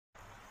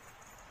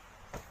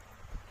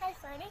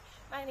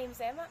My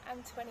name's Emma,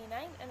 I'm 29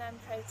 and I'm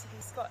proud to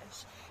be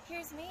Scottish.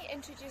 Here's me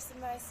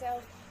introducing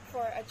myself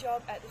for a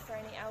job at the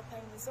Fernie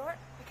Alpine Resort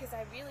because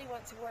I really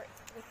want to work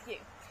with you.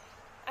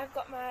 I've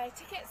got my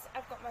tickets,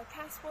 I've got my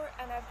passport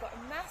and I've got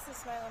a massive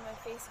smile on my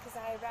face because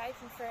I arrive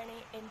in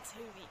Fernie in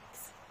 2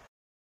 weeks.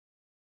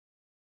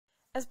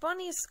 As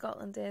bonny as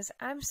Scotland is,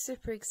 I'm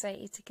super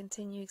excited to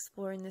continue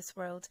exploring this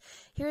world.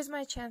 Here's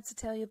my chance to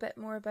tell you a bit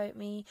more about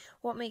me,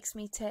 what makes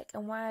me tick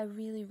and why I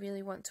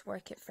really want to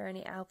work at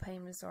Fernie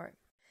Alpine Resort.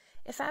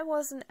 If I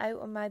wasn't out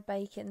on my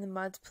bike in the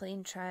mud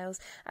playing trials,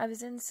 I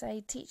was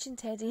inside teaching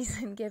teddies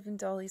and giving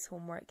dollies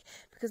homework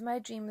because my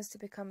dream was to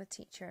become a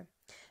teacher.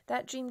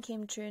 That dream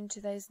came true in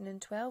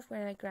 2012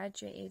 when I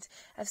graduated.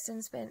 I've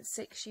since spent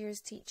 6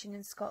 years teaching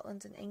in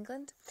Scotland and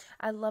England.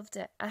 I loved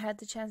it. I had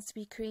the chance to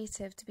be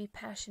creative, to be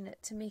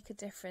passionate, to make a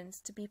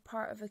difference, to be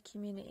part of a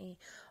community.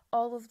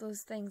 All of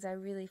those things I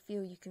really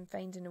feel you can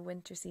find in a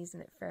winter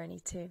season at Fernie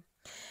too.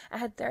 I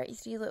had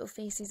 33 little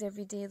faces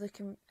every day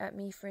looking at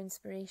me for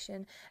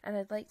inspiration, and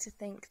I'd like to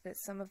think that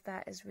some of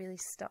that is really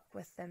stuck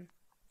with them.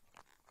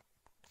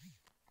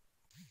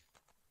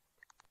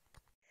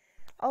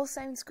 All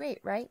sounds great,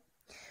 right?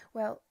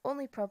 Well,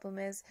 only problem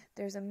is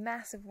there's a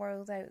massive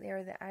world out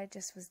there that I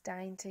just was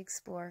dying to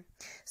explore.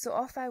 So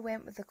off I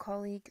went with a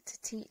colleague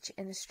to teach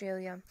in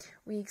Australia.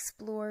 We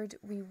explored,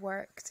 we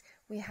worked,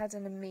 we had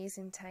an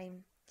amazing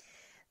time.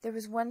 There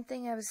was one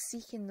thing I was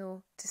seeking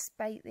though,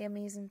 despite the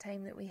amazing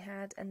time that we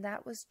had, and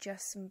that was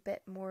just some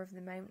bit more of the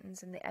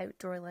mountains and the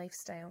outdoor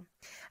lifestyle.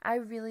 I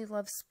really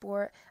love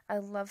sport, I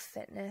love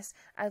fitness,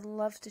 I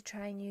love to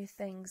try new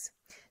things.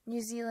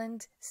 New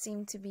Zealand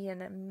seemed to be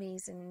an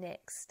amazing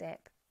next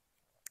step.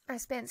 I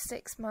spent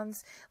 6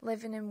 months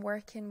living and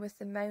working with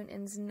the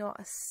mountains, not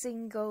a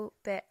single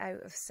bit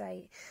out of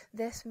sight.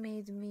 This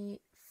made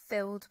me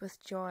filled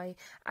with joy.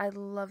 I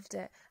loved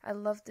it. I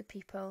loved the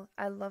people.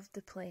 I loved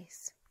the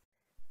place.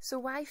 So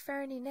why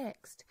Fernie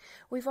next?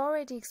 We've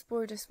already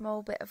explored a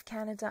small bit of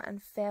Canada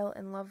and fell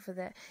in love with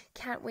it.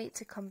 Can't wait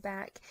to come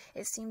back.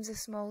 It seems a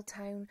small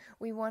town.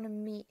 We want to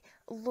meet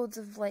loads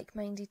of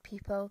like-minded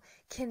people,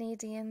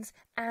 Canadians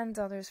and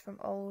others from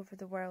all over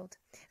the world.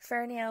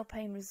 Fernie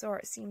Alpine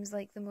Resort seems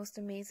like the most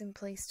amazing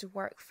place to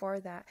work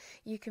for that.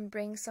 You can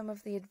bring some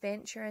of the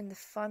adventure and the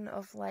fun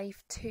of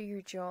life to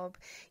your job.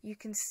 You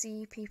can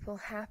see people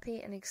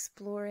happy and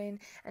exploring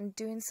and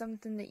doing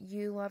something that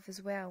you love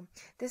as well.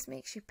 This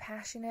makes you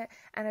passionate,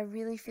 and I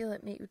really feel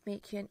it would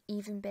make you an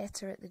even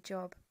better at the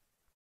job.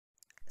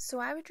 So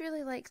I would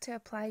really like to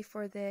apply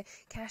for the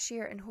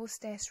cashier and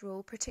hostess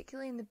role,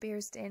 particularly in the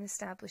Bear's Den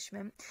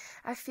establishment.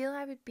 I feel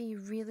I would be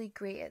really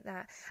great at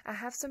that. I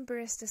have some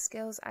barista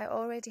skills, I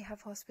already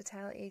have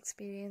hospitality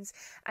experience,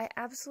 I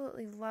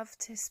absolutely love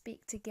to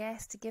speak to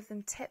guests, to give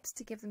them tips,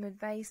 to give them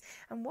advice,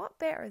 and what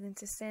better than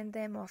to send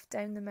them off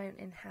down the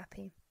mountain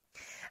happy.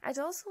 I'd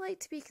also like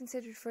to be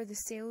considered for the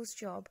sales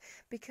job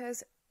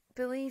because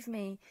believe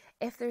me,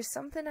 if there's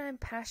something I'm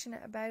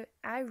passionate about,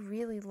 I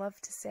really love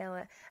to sell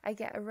it. I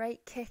get a right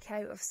kick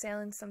out of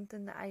selling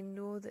something that I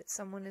know that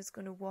someone is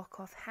going to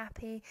walk off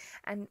happy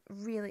and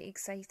really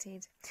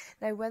excited.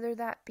 Now, whether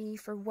that be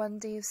for one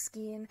day of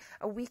skiing,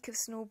 a week of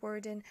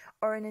snowboarding,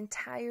 or an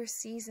entire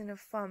season of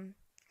fun,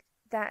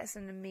 that is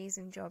an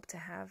amazing job to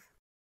have.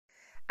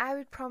 I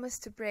would promise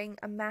to bring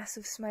a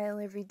massive smile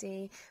every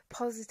day,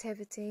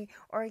 positivity,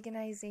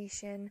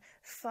 organisation,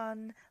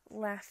 fun,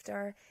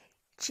 laughter,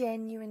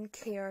 genuine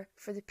care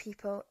for the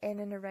people in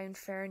and around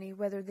Fernie,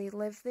 whether they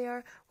live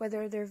there,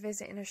 whether they're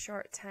visiting a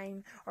short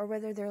time, or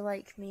whether they're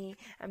like me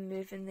and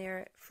moving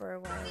there for a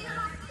while.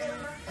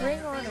 Bring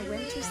on a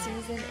winter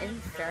season in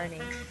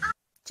Fernie.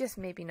 Just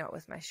maybe not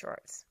with my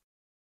shorts.